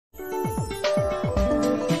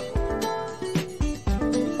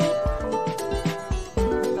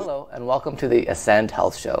welcome to the Ascend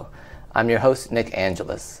Health Show. I'm your host, Nick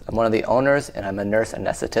Angelis. I'm one of the owners, and I'm a nurse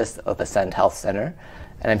anesthetist of Ascend Health Center.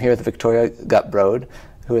 And I'm here with Victoria Gutbrod,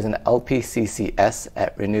 who is an LPCC-S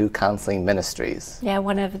at Renew Counseling Ministries. Yeah,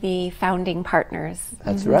 one of the founding partners.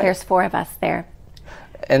 That's right. There's 4 of us there.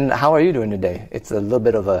 And how are you doing today? It's a little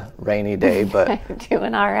bit of a rainy day, but... I'm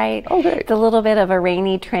doing all right. Oh, great. It's a little bit of a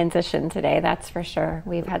rainy transition today, that's for sure.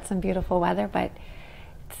 We've had some beautiful weather, but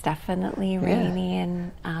it's definitely rainy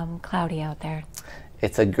and cloudy out there.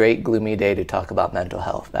 It's a great gloomy day to talk about mental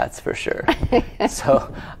health, that's for sure.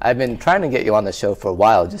 So I've been trying to get you on the show for a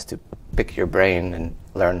while just to pick your brain and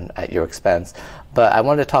learn at your expense. But I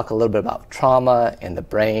wanted to talk a little bit about trauma and the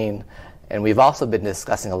brain. And we've also been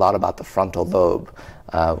discussing a lot about the frontal lobe,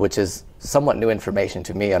 which is somewhat new information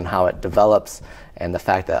to me on how it develops and the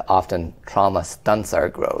fact that often trauma stunts our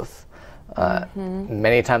growth.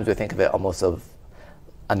 Many times we think of it almost of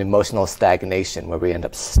an emotional stagnation where we end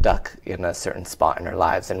up stuck in a certain spot in our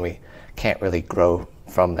lives and we can't really grow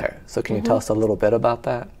from there. So can you tell us a little bit about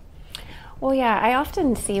that? Well, yeah, I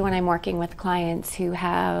often see when I'm working with clients who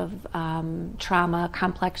have trauma,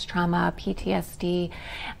 complex trauma, PTSD,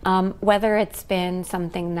 whether it's been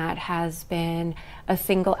something that has been a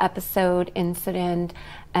single episode incident,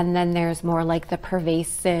 and then there's more like the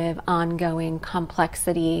pervasive, ongoing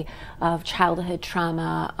complexity of childhood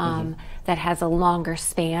trauma that has a longer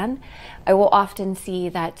span. I will often see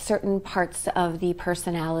that certain parts of the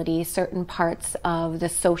personality, certain parts of the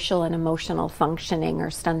social and emotional functioning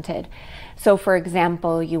are stunted. So for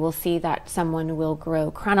example, you will see that someone will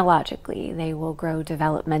grow chronologically, they will grow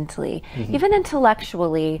developmentally, even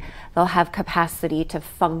intellectually, they'll have capacity to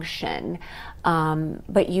function.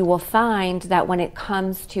 But you will find that when it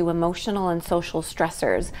comes to emotional and social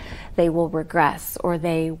stressors, they will regress or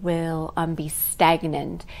they will be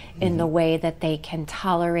stagnant in the way that they can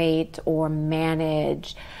tolerate or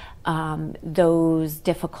manage those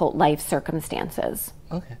difficult life circumstances.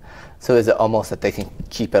 Okay. So is it almost that they can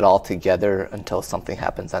keep it all together until something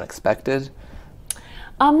happens unexpected?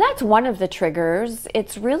 That's one of the triggers.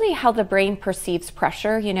 It's really how the brain perceives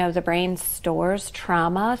pressure. You know, the brain stores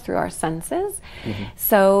trauma through our senses.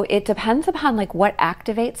 So it depends upon like what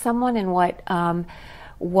activates someone and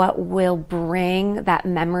what will bring that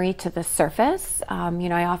memory to the surface. You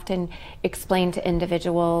know, I often explain to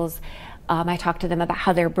individuals, I talk to them about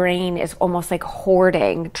how their brain is almost like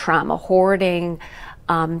hoarding trauma, hoarding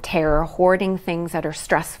terror, hoarding things that are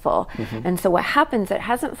stressful. And so what happens, it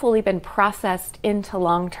hasn't fully been processed into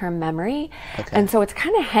long-term memory. And so it's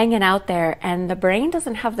kind of hanging out there, and the brain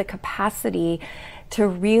doesn't have the capacity to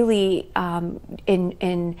really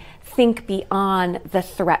think beyond the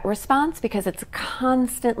threat response, because it's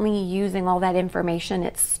constantly using all that information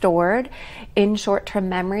it's stored in short-term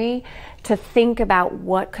memory to think about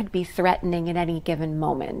what could be threatening at any given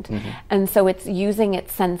moment. And so it's using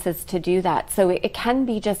its senses to do that. So it can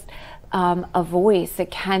be just a voice,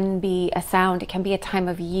 it can be a sound, it can be a time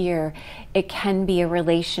of year, it can be a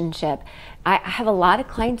relationship. I have a lot of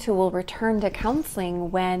clients who will return to counseling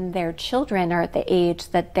when their children are at the age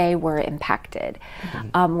that they were impacted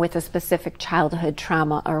with a specific childhood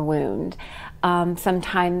trauma or wound.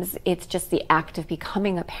 Sometimes it's just the act of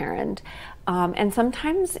becoming a parent. And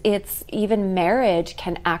sometimes it's even marriage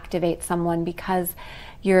can activate someone because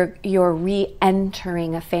you're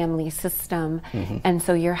re-entering a family system, and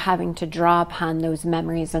so you're having to draw upon those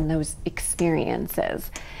memories and those experiences.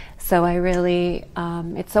 So I really,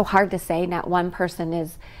 it's so hard to say. Not one person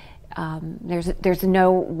is, there's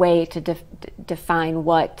no way to define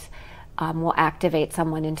what will activate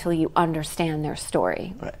someone until you understand their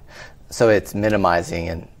story. Right. So it's minimizing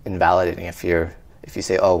and invalidating if you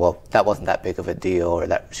say, oh, well, that wasn't that big of a deal, or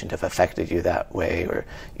that shouldn't have affected you that way, or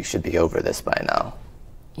you should be over this by now.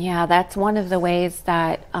 Yeah, that's one of the ways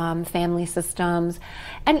that family systems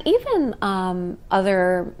and even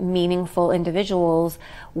other meaningful individuals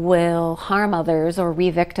will harm others or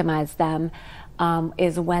re-victimize them,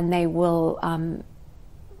 is when they will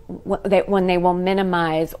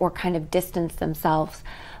minimize or kind of distance themselves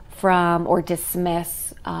from or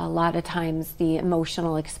dismiss a lot of times the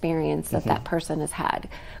emotional experience that that person has had,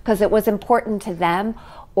 because it was important to them,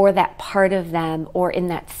 or that part of them, or in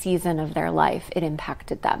that season of their life, it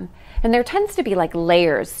impacted them. And there tends to be like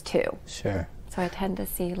layers too. Sure. So I tend to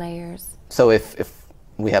see layers. So if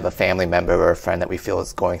we have a family member or a friend that we feel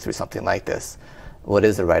is going through something like this, what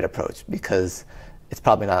is the right approach? Because it's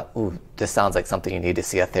probably not, ooh, this sounds like something you need to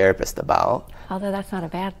see a therapist about. Although that's not a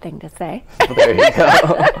bad thing to say. Well, there you go.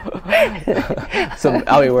 So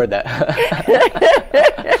I'll reword that.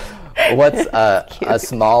 What's a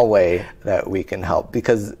small way that we can help?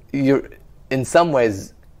 Because in some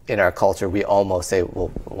ways, in our culture, we almost say, well,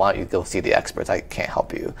 why don't you go see the experts? I can't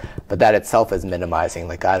help you. But that itself is minimizing,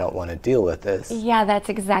 like, I don't want to deal with this. Yeah, that's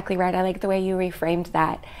exactly right. I like the way you reframed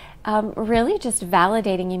that. Really just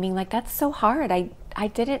validating you, being like, that's so hard. I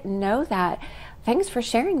didn't know that. Thanks for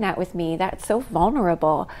sharing that with me. That's so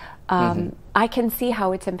vulnerable. I can see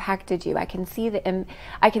how it's impacted you. I can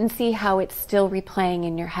see how it's still replaying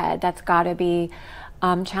in your head. That's got to be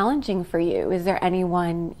challenging for you. Is there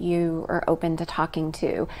anyone you are open to talking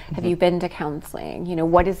to? Have you been to counseling? You know,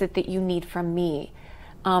 what is it that you need from me?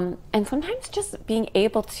 And sometimes just being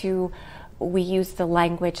able to, we use the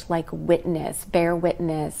language like witness, bear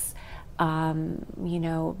witness, you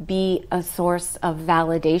know, be a source of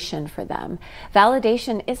validation for them.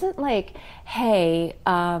 Validation isn't like, hey,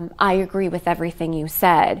 I agree with everything you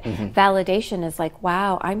said. Validation is like,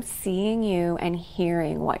 wow, I'm seeing you and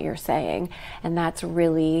hearing what you're saying. And that's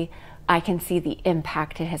really, I can see the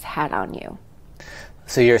impact it has had on you.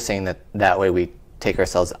 So you're saying that way we take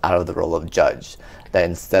ourselves out of the role of judge, that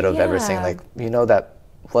instead of ever saying like, you know, that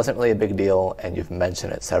wasn't really a big deal and you've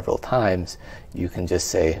mentioned it several times, you can just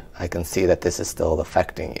say, I can see that this is still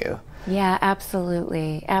affecting you. Yeah,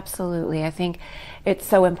 absolutely. Absolutely. I think it's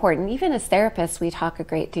so important. Even as therapists, we talk a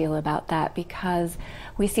great deal about that because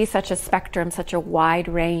we see such a spectrum, such a wide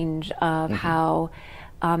range of how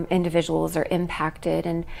individuals are impacted.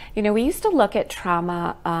 And, you know, we used to look at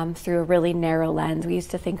trauma through a really narrow lens. We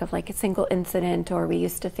used to think of like a single incident, or we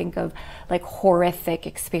used to think of like horrific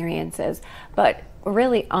experiences. But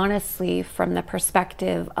really, honestly, from the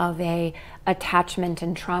perspective of a attachment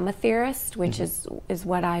and trauma theorist, which is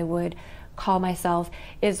what I would call myself,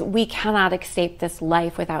 is we cannot escape this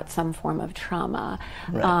life without some form of trauma.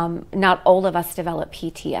 Right. Not all of us develop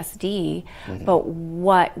PTSD, but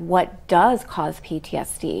what does cause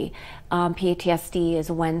PTSD? PTSD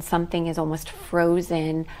is when something is almost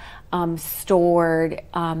frozen, stored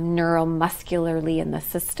neuromuscularly in the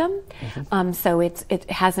system. So it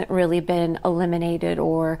hasn't really been eliminated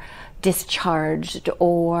or discharged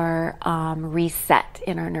or reset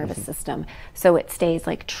in our nervous system. So it stays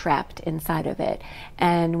like trapped inside of it.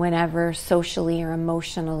 And whenever socially or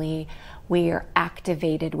emotionally we are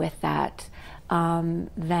activated with that,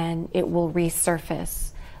 then it will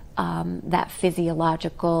resurface that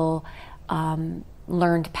physiological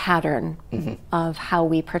learned pattern of how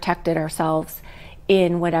we protected ourselves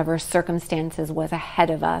in whatever circumstances was ahead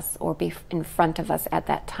of us or be in front of us at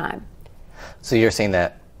that time. So you're saying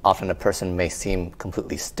that often a person may seem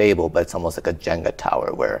completely stable, but it's almost like a Jenga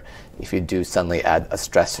tower where if you do suddenly add a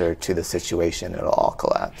stressor to the situation, it'll all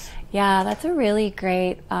collapse. Yeah, that's a really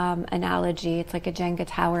great analogy. It's like a Jenga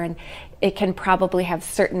tower, and it can probably have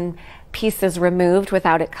certain pieces removed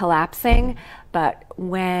without it collapsing, but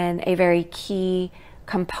when a very key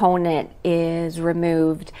component is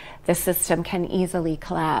removed, the system can easily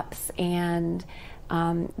collapse. And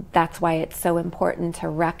that's why it's so important to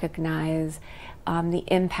recognize the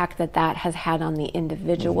impact that has had on the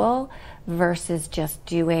individual versus just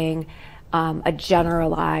doing a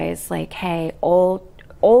generalized, like, hey,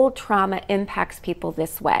 old trauma impacts people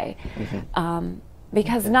this way.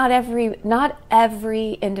 Because not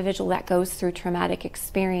every individual that goes through traumatic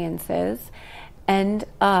experiences end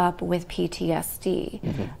up with PTSD.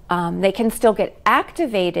 They can still get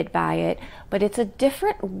activated by it, but it's a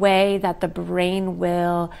different way that the brain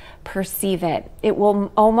will perceive it. It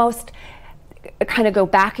will almost kind of go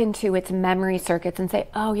back into its memory circuits and say,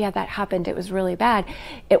 oh yeah, that happened, it was really bad.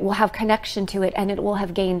 It will have connection to it, and it will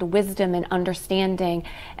have gained wisdom and understanding,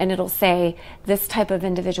 and it'll say, this type of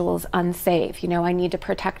individual is unsafe, you know, I need to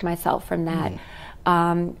protect myself from that.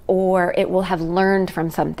 Or it will have learned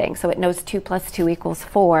from something, so it knows 2 + 2 =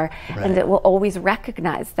 4, and it will always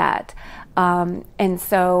recognize that. And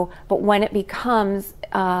so, but when it becomes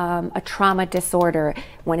a trauma disorder,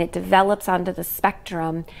 when it develops onto the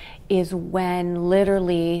spectrum, is when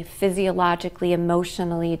literally physiologically,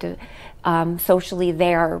 emotionally, socially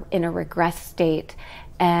they are in a regress state,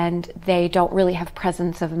 and they don't really have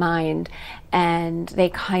presence of mind, and they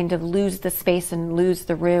kind of lose the space and lose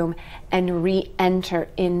the room and re-enter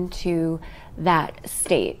into that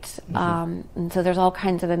state. And so there's all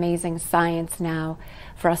kinds of amazing science now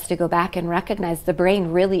for us to go back and recognize the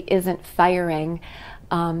brain really isn't firing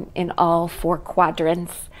in all 4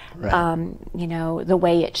 quadrants, you know, the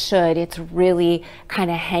way it should. It's really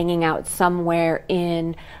kind of hanging out somewhere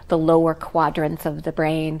in the lower quadrants of the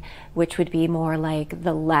brain, which would be more like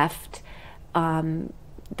the left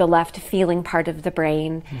feeling part of the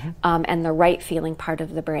brain, and the right feeling part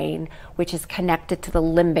of the brain, which is connected to the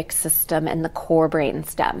limbic system and the core brain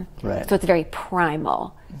stem. So it's very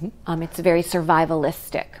primal. It's very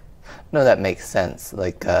survivalistic. No, that makes sense.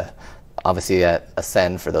 Like Obviously at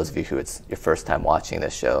Ascend, for those of you who it's your first time watching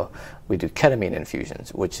this show, we do ketamine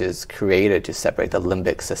infusions, which is created to separate the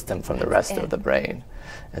limbic system from the rest of the brain.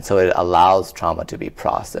 And so it allows trauma to be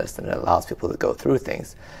processed, and it allows people to go through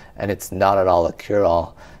things. And it's not at all a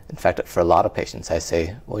cure-all. In fact, for a lot of patients, I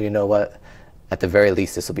say, well, you know what? At the very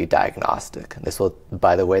least, this will be diagnostic. This will,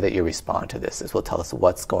 by the way that you respond to this will tell us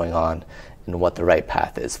what's going on and what the right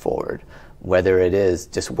path is forward. Whether it is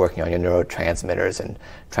just working on your neurotransmitters and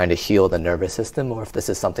trying to heal the nervous system, or if this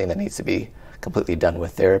is something that needs to be completely done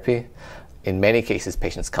with therapy. In many cases,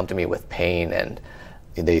 patients come to me with pain, and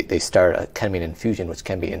they start a ketamine infusion, which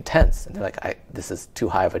can be intense. And they're like, this is too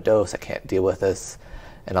high of a dose, I can't deal with this.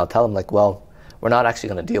 And I'll tell them, like, well, we're not actually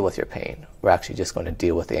going to deal with your pain. We're actually just going to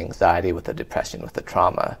deal with the anxiety, with the depression, with the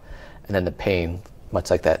trauma. And then the pain, much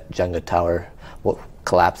like that Jenga tower, will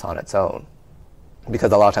collapse on its own.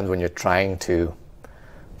 Because a lot of times when you're trying to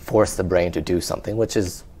force the brain to do something, which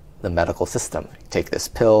is the medical system, take this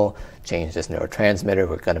pill, change this neurotransmitter,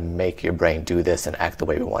 we're going to make your brain do this and act the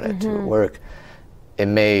way we want it to work. It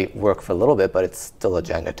may work for a little bit, but it's still a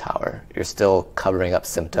Jenga tower. You're still covering up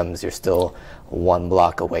symptoms. You're still one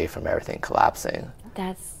block away from everything collapsing.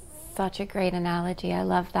 That's such a great analogy. I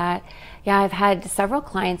love that. Yeah, I've had several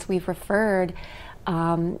clients we've referred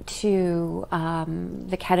to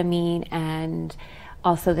the ketamine and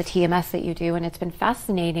also the TMS that you do, and it's been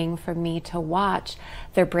fascinating for me to watch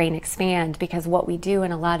their brain expand, because what we do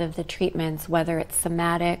in a lot of the treatments, whether it's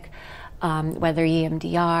somatic, whether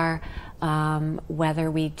EMDR,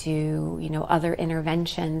 whether we do, other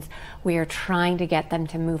interventions, we are trying to get them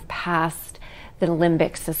to move past the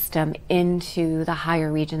limbic system into the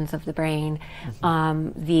higher regions of the brain,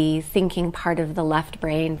 the thinking part of the left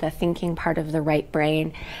brain, the thinking part of the right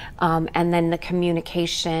brain, and then the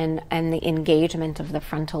communication and the engagement of the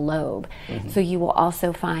frontal lobe. So you will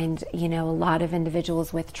also find, a lot of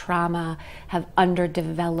individuals with trauma have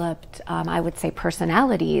underdeveloped, I would say,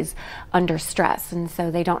 personalities under stress, and so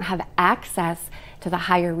they don't have access to the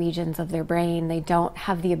higher regions of their brain. They don't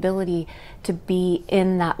have the ability to be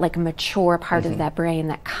in that mature part of that brain,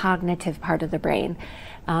 that cognitive part of the brain.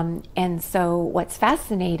 And so what's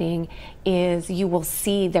fascinating is you will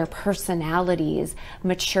see their personalities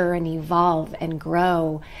mature and evolve and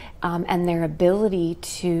grow, and their ability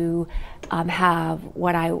to have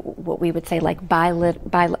what we would say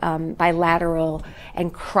bilateral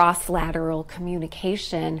and cross-lateral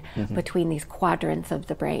communication between these quadrants of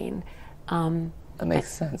the brain. That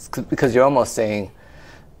makes sense, because you're almost saying,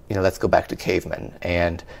 let's go back to cavemen.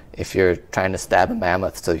 And if you're trying to stab a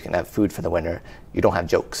mammoth so you can have food for the winter, you don't have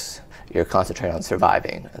jokes. You're concentrating on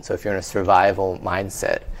surviving. And so if you're in a survival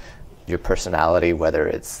mindset, your personality, whether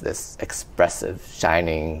it's this expressive,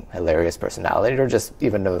 shining, hilarious personality, or just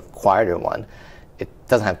even a quieter one, it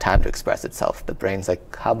doesn't have time to express itself. The brain's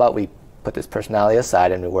like, how about we put this personality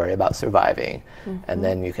aside and we worry about surviving, and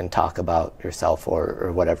then you can talk about yourself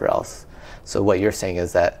or whatever else. So what you're saying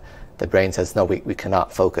is that the brain says, no, we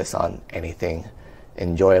cannot focus on anything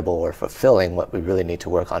enjoyable or fulfilling. What we really need to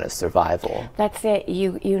work on is survival. That's it.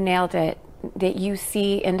 You nailed it. That you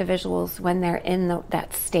see individuals when they're in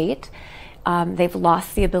that state, they've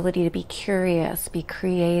lost the ability to be curious, be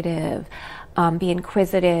creative, be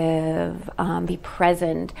inquisitive, be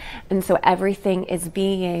present. And so everything is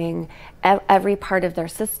every part of their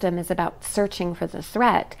system is about searching for the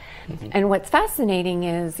threat. And what's fascinating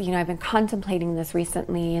is, I've been contemplating this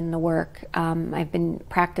recently in the work. I've been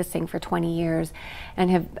practicing for 20 years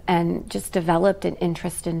and just developed an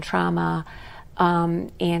interest in trauma.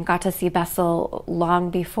 And got to see Bessel long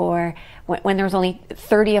before, when there was only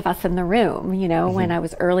 30 of us in the room, when I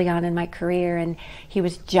was early on in my career, and he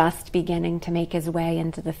was just beginning to make his way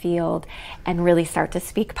into the field and really start to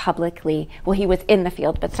speak publicly. Well, he was in the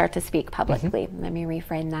field, but start to speak publicly. Let me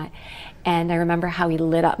reframe that. And I remember how he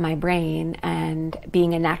lit up my brain, and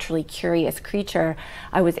being a naturally curious creature,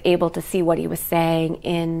 I was able to see what he was saying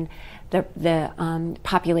in the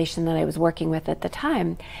population that I was working with at the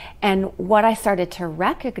time. And what I started to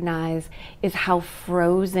recognize is how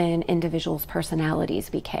frozen individuals' personalities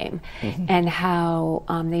became, and how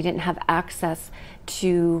they didn't have access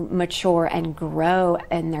to mature and grow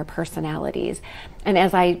in their personalities. And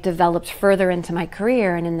as I developed further into my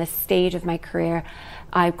career, and in this stage of my career,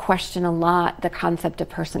 I question a lot the concept of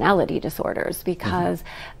personality disorders, because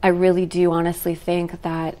I really do honestly think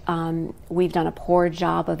that we've done a poor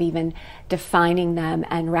job of even defining them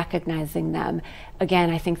and recognizing them. Again,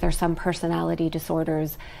 I think there's some personality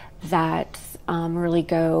disorders that really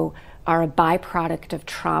are a byproduct of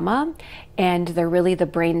trauma, and they're really the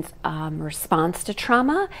brain's response to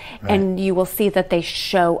trauma. Right. And you will see that they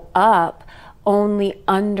show up only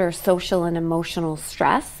under social and emotional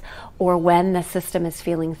stress or when the system is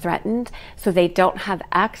feeling threatened. So they don't have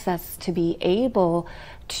access to be able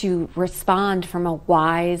to respond from a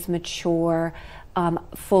wise, mature,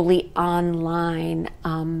 fully online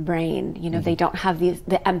brain. You know, they don't have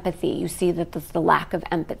the empathy. You see that there's the lack of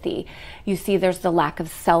empathy. You see there's the lack of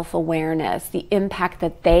self-awareness, the impact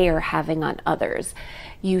that they are having on others.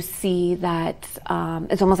 You see that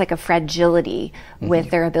it's almost like a fragility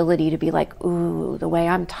with their ability to be like, ooh, the way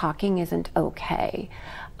I'm talking isn't okay.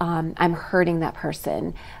 I'm hurting that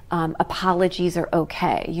person. Apologies are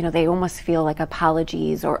okay. You know, they almost feel like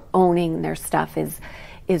apologies or owning their stuff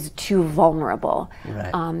is too vulnerable.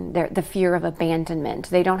 Right. The fear of abandonment.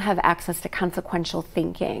 They don't have access to consequential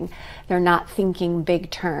thinking. They're not thinking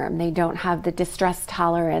big term. They don't have the distress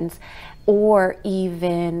tolerance or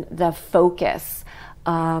even the focus,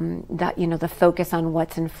 the focus on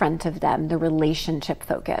what's in front of them, the relationship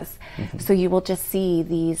focus. So you will just see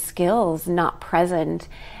these skills not present,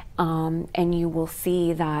 and you will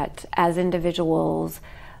see that as individuals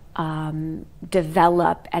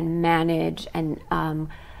develop and manage and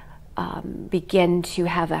begin to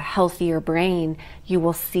have a healthier brain, you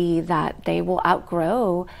will see that they will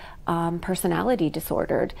outgrow personality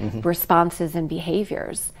disordered responses and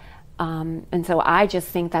behaviors. And so I just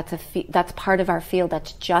think that's part of our field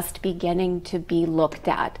that's just beginning to be looked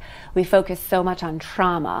at. We focus so much on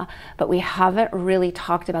trauma, but we haven't really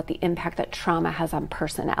talked about the impact that trauma has on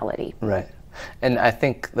personality. Right. And I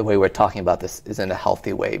think the way we're talking about this is in a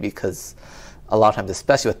healthy way, because a lot of times,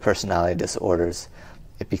 especially with personality disorders,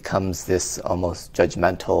 it becomes this almost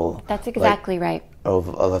judgmental. That's exactly right.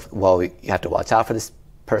 Well, you have to watch out for this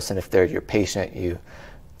person. If they're your patient,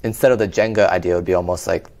 instead of the Jenga idea, it would be almost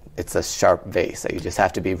like it's a sharp vase that you just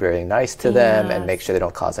have to be very nice to them and make sure they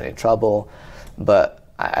don't cause any trouble. But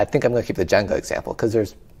I think I'm going to keep the Jenga example, because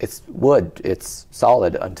it's wood, it's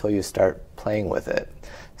solid until you start playing with it.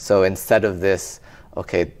 So instead of this,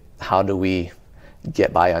 okay, how do we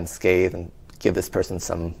get by unscathed and give this person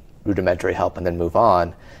some rudimentary help and then move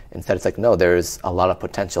on? Instead, it's like, no, there's a lot of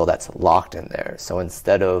potential that's locked in there. So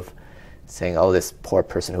instead of saying, oh, this poor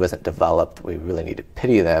person who isn't developed, we really need to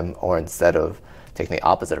pity them, or instead of taking the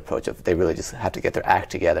opposite approach of they really just have to get their act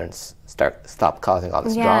together and stop causing all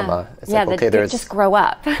this drama. It's like, okay, just grow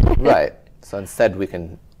up. Right. So instead we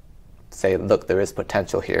can say, look, there is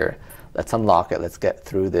potential here. Let's unlock it. Let's get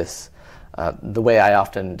through this. The way I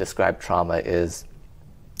often describe trauma is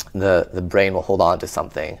the brain will hold on to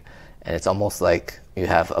something, and it's almost like you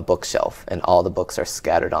have a bookshelf and all the books are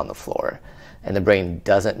scattered on the floor. And the brain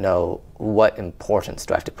doesn't know, what importance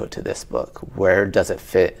do I have to put to this book? Where does it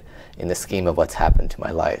fit in the scheme of what's happened to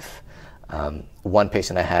my life? One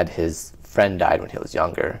patient I had, his friend died when he was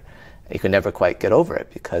younger. He could never quite get over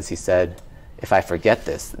it, because he said, if I forget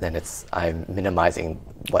this, then I'm minimizing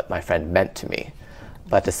what my friend meant to me.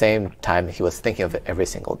 But at the same time, he was thinking of it every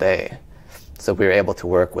single day. So we were able to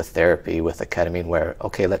work with therapy, with the ketamine, where,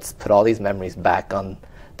 okay, let's put all these memories back on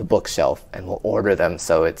the bookshelf and we'll order them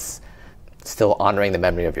so it's still honoring the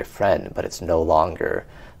memory of your friend, but it's no longer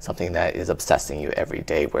something that is obsessing you every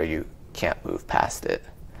day where you can't move past it.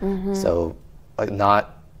 So like,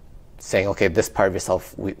 not saying, okay, this part of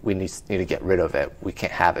yourself, we need to get rid of it. We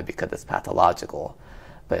can't have it because it's pathological.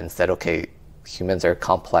 But instead, okay, humans are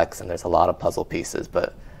complex and there's a lot of puzzle pieces,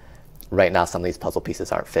 but right now some of these puzzle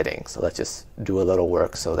pieces aren't fitting. So let's just do a little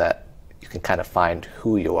work so that you can kind of find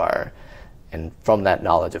who you are. And from that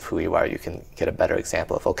knowledge of who you are, you can get a better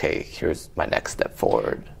example of, okay, here's my next step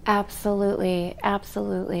forward. Absolutely,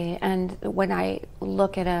 absolutely. And when I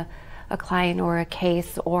look at a client or a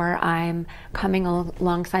case, or I'm coming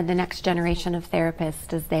alongside the next generation of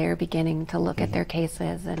therapists as they are beginning to look at their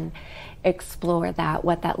cases and explore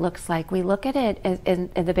what that looks like, we look at it in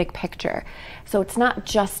the big picture. So it's not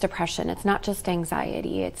just depression, it's not just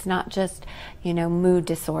anxiety, it's not just, mood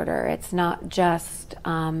disorder, it's not just,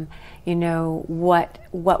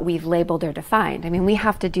 what we've labeled or defined. I mean, we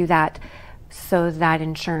have to do that so that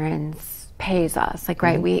insurance pays us,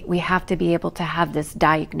 right? We have to be able to have this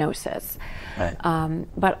diagnosis. Right.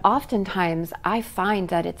 But oftentimes I find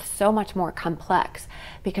that it's so much more complex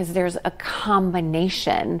because there's a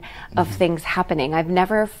combination of things happening. I've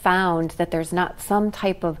never found that there's not some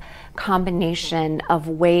type of combination of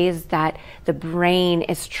ways that the brain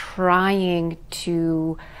is trying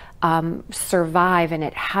to survive, and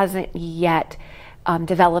it hasn't yet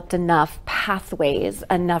developed enough pathways,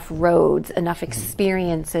 enough roads, enough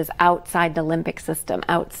experiences outside the limbic system,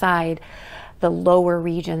 outside the lower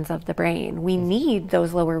regions of the brain. We need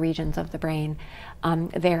those lower regions of the brain.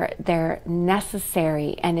 They're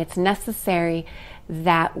necessary, and it's necessary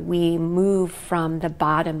that we move from the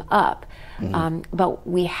bottom up. But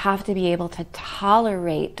we have to be able to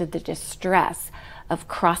tolerate the distress of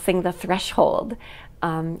crossing the threshold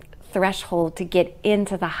to get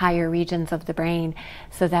into the higher regions of the brain,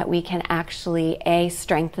 so that we can actually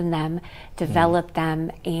strengthen them, develop them,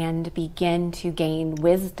 and begin to gain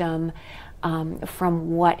wisdom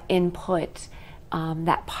from what input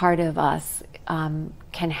that part of us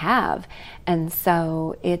can have. And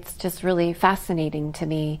so it's just really fascinating to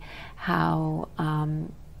me how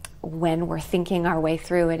when we're thinking our way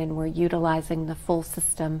through it and we're utilizing the full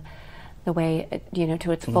system the way,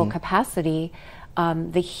 to its full capacity,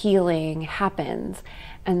 the healing happens.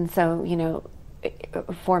 And so,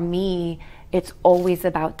 for me, it's always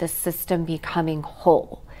about the system becoming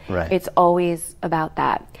whole. Right. It's always about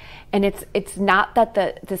that. And it's not that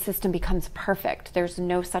the system becomes perfect. There's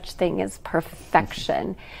no such thing as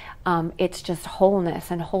perfection. It's just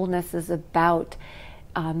wholeness, and wholeness is about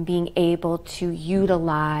being able to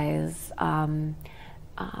utilize mind,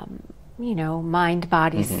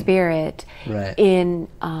 body, spirit in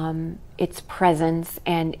its presence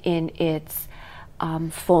and in its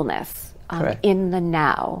fullness, in the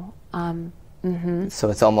now. So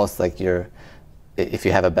it's almost like if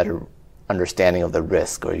you have a better understanding of the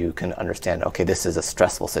risk, or you can understand, okay, this is a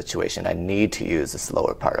stressful situation, I need to use this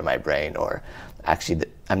lower part of my brain, or actually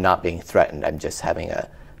I'm not being threatened, I'm just having a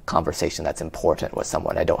conversation that's important with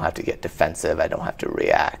someone. I don't have to get defensive, I don't have to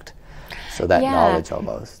react. So that knowledge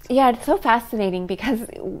almost. Yeah, it's so fascinating because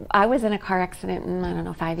I was in a car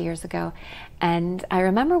accident, 5 years ago. And I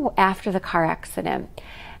remember after the car accident,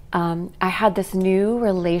 I had this new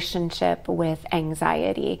relationship with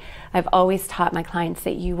anxiety. I've always taught my clients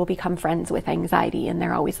that you will become friends with anxiety, and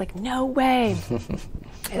they're always like, no way.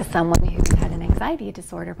 As someone who's had an anxiety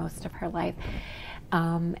disorder most of her life,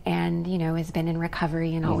 and has been in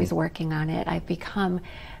recovery and always working on it, I've become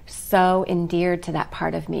so endeared to that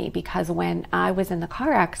part of me, because when I was in the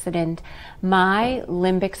car accident, my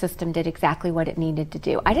limbic system did exactly what it needed to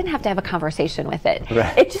do. I didn't have to have a conversation with it.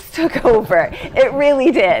 Right. It just took over. It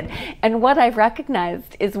really did. And what I've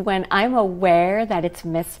recognized is when I'm aware that it's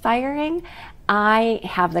misfiring, I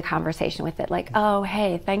have the conversation with it, like, oh,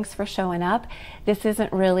 hey, thanks for showing up. This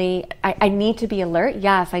isn't really, I need to be alert.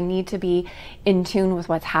 Yes, I need to be in tune with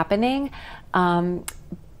what's happening.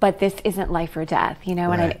 But this isn't life or death, and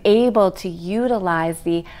I'm able to utilize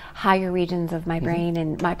the higher regions of my brain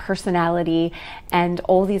and my personality and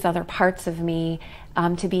all these other parts of me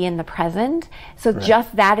to be in the present. So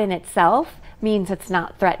just that in itself means it's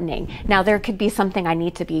not threatening. Now, there could be something I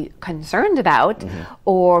need to be concerned about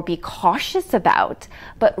or be cautious about,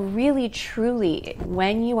 but really, truly,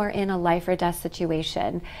 when you are in a life or death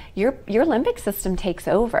situation, your limbic system takes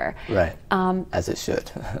over. Right, as it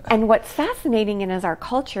should. And what's fascinating is our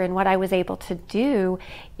culture, and what I was able to do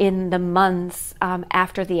in the months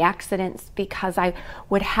after the accidents, because I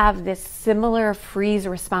would have this similar freeze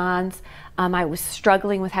response. I was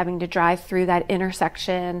struggling with having to drive through that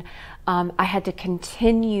intersection. I had to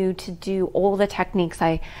continue to do all the techniques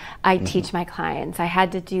I teach my clients. I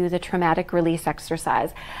had to do the traumatic release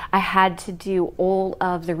exercise. I had to do all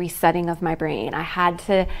of the resetting of my brain. I had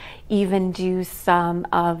to even do some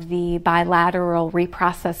of the bilateral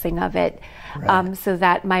reprocessing of it, so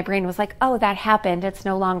that my brain was like, oh, that happened, it's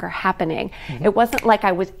no longer happening. It wasn't like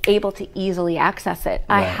I was able to easily access it.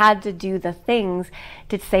 I had to do the things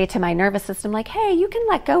to say to my nervous system, like, hey, you can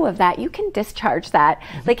let go of that, you can discharge that.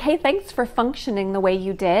 Like, hey, thanks for functioning the way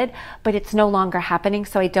you did, but it's no longer happening,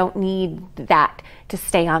 so I don't need that to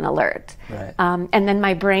stay on alert. And then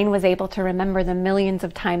my brain was able to remember the millions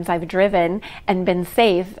of times I've driven and been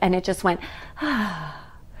safe, and it just went,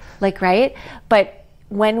 But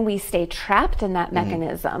when we stay trapped in that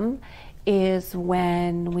mechanism is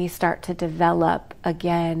when we start to develop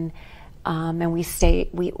again, and we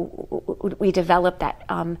develop that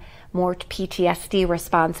more PTSD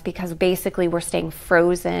response, because basically we're staying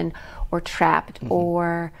frozen or trapped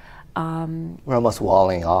or we're almost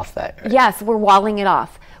walling off that. Right? Yes, we're walling it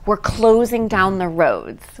off. We're closing down the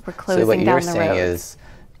roads. We're closing down the roads. So what you're saying is,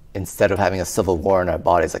 instead of having a civil war in our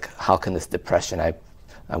bodies, like, how can this depression, I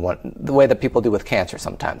want, the way that people do with cancer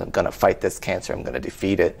sometimes, I'm going to fight this cancer, I'm going to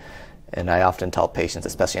defeat it. And I often tell patients,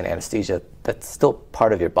 especially in anesthesia, that's still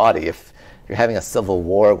part of your body. If you're having a civil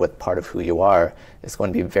war with part of who you are, it's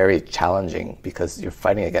going to be very challenging because you're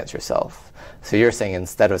fighting against yourself. So you're saying,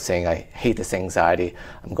 instead of saying, I hate this anxiety,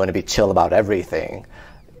 I'm going to be chill about everything,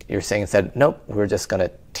 you're saying instead, nope, we're just going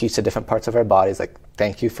to teach the different parts of our bodies, like,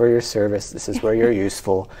 thank you for your service, this is where you're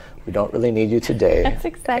useful, we don't really need you today. That's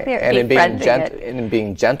exactly right. And in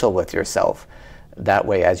being gentle with yourself, that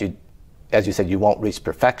way, as you said, you won't reach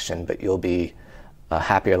perfection, but you'll be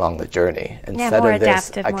happier along the journey. Instead more of this,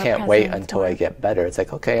 adaptive, I more can't wait present, until I get better. It's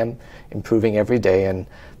like, okay, I'm improving every day, and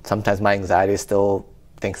sometimes my anxiety still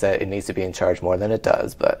thinks that it needs to be in charge more than it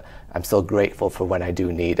does, but I'm still grateful for when I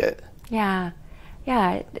do need it. Yeah.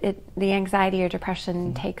 Yeah, the anxiety or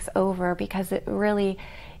depression takes over because it really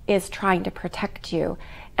is trying to protect you.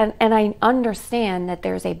 And I understand that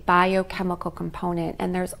there's a biochemical component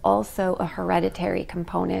and there's also a hereditary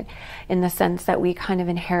component in the sense that we kind of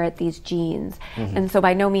inherit these genes. And so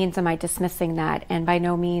by no means am I dismissing that, and by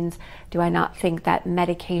no means do I not think that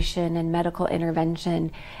medication and medical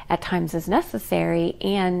intervention at times is necessary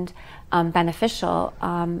and beneficial.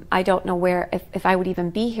 I don't know if I would even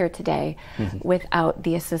be here today without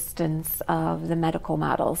the assistance of the medical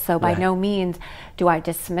models. So by no means do I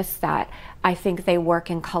dismiss that. I think they work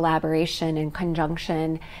in collaboration and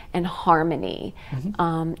conjunction and harmony.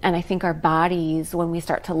 And I think our bodies, when we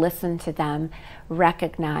start to listen to them,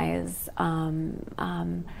 recognize,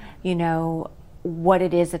 you know, what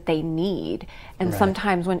it is that they need. And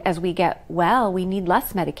sometimes as we get well, we need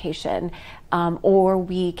less medication, or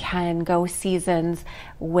we can go seasons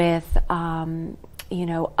with, you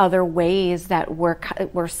know, other ways that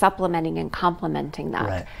we're supplementing and complementing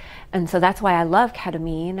that. And so that's why I love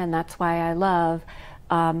ketamine, and that's why I love,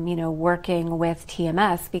 you know, working with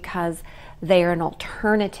TMS, because they are an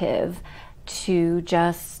alternative to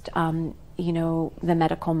just, you know, the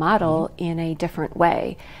medical model in a different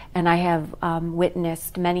way. And I have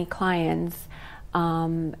witnessed many clients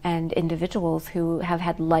and individuals who have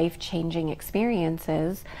had life-changing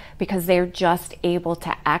experiences because they're just able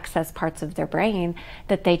to access parts of their brain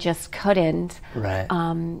that they just couldn't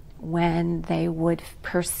when they would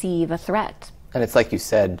perceive a threat. And it's like you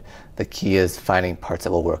said, the key is finding parts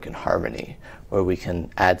that will work in harmony, where we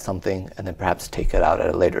can add something and then perhaps take it out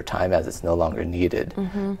at a later time as it's no longer needed.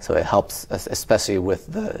 So it helps, especially with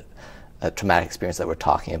the traumatic experience that we're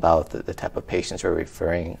talking about, the type of patients we're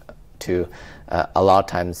referring to. A lot of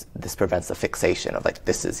times this prevents the fixation of like,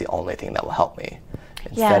 this is the only thing that will help me.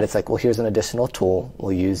 Instead, it's like, well, here's an additional tool.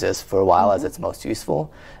 We'll use this for a while as it's most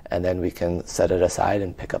useful, and then we can set it aside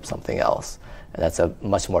and pick up something else. And that's a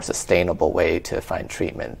much more sustainable way to find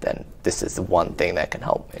treatment than this is the one thing that can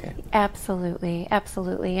help me. Absolutely,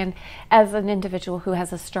 absolutely. And as an individual who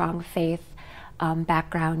has a strong faith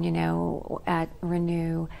background, you know, at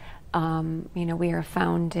Renew, you know, we are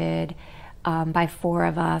founded by 4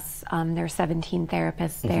 of us. There are 17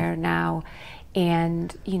 therapists there now.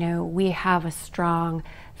 And, you know, we have a strong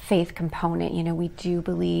faith component. You know, we do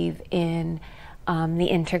believe in the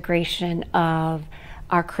integration of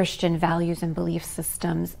our Christian values and belief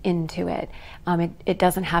systems into it. It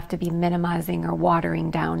doesn't have to be minimizing or watering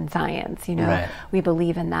down science, you know. We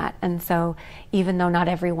believe in that. And so even though not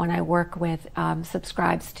everyone I work with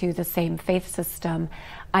subscribes to the same faith system,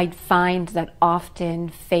 I find that often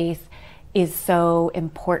faith is so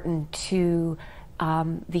important to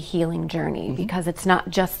the healing journey, because it's not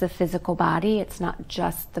just the physical body, it's not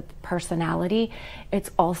just the personality,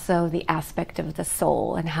 it's also the aspect of the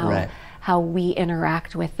soul and how we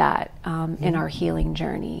interact with that in our healing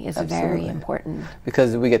journey is very important.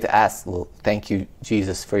 Because we get to ask, well, thank you,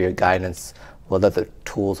 Jesus, for your guidance. What other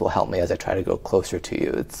tools will help me as I try to go closer to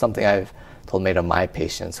you? It's something I've told many of my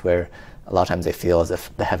patients, where a lot of times they feel as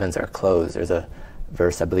if the heavens are closed. There's a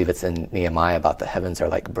verse, I believe it's in Nehemiah, about the heavens are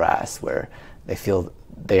like brass, where they feel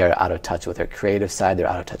they are out of touch with their creative side, they're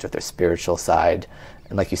out of touch with their spiritual side.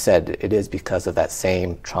 And like you said, it is because of that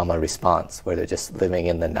same trauma response, where they're just living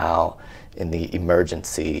in the now, in the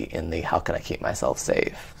emergency, in the how can I keep myself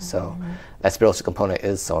safe. So that spiritual component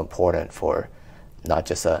is so important for not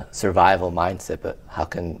just a survival mindset, but how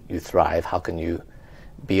can you thrive, how can you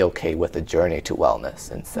be okay with the journey to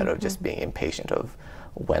wellness, instead of just being impatient of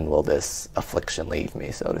when will this affliction leave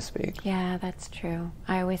me, so to speak. Yeah, that's true.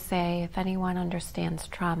 I always say, if anyone understands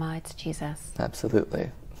trauma, it's Jesus.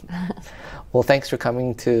 Absolutely. Well, thanks for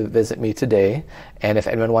coming to visit me today. And if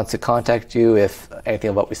anyone wants to contact you, if anything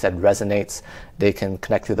of what we said resonates, they can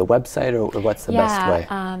connect through the website, or what's the best way?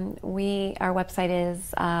 Our website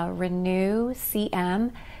is Renew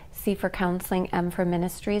CM, C for counseling, M for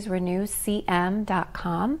ministries,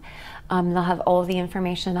 renewcm.com. They'll have all of the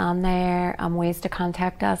information on there, ways to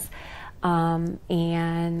contact us,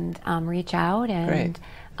 and reach out and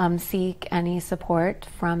seek any support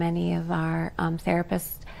from any of our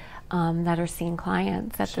therapists that are seeing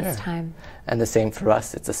clients at this time. And the same for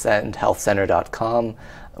us. It's ascendhealthcenter.com.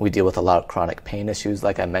 We deal with a lot of chronic pain issues.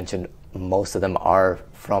 Like I mentioned, most of them are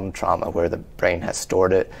from trauma, where the brain has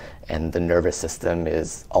stored it and the nervous system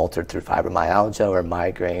is altered through fibromyalgia or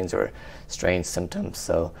migraines or strange symptoms.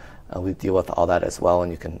 So We deal with all that as well,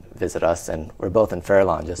 and you can visit us. And we're both in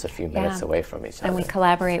Fairlawn, just a few minutes away from each other. And we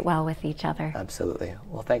collaborate well with each other. Absolutely.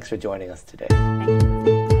 Well, thanks for joining us today. Thank you.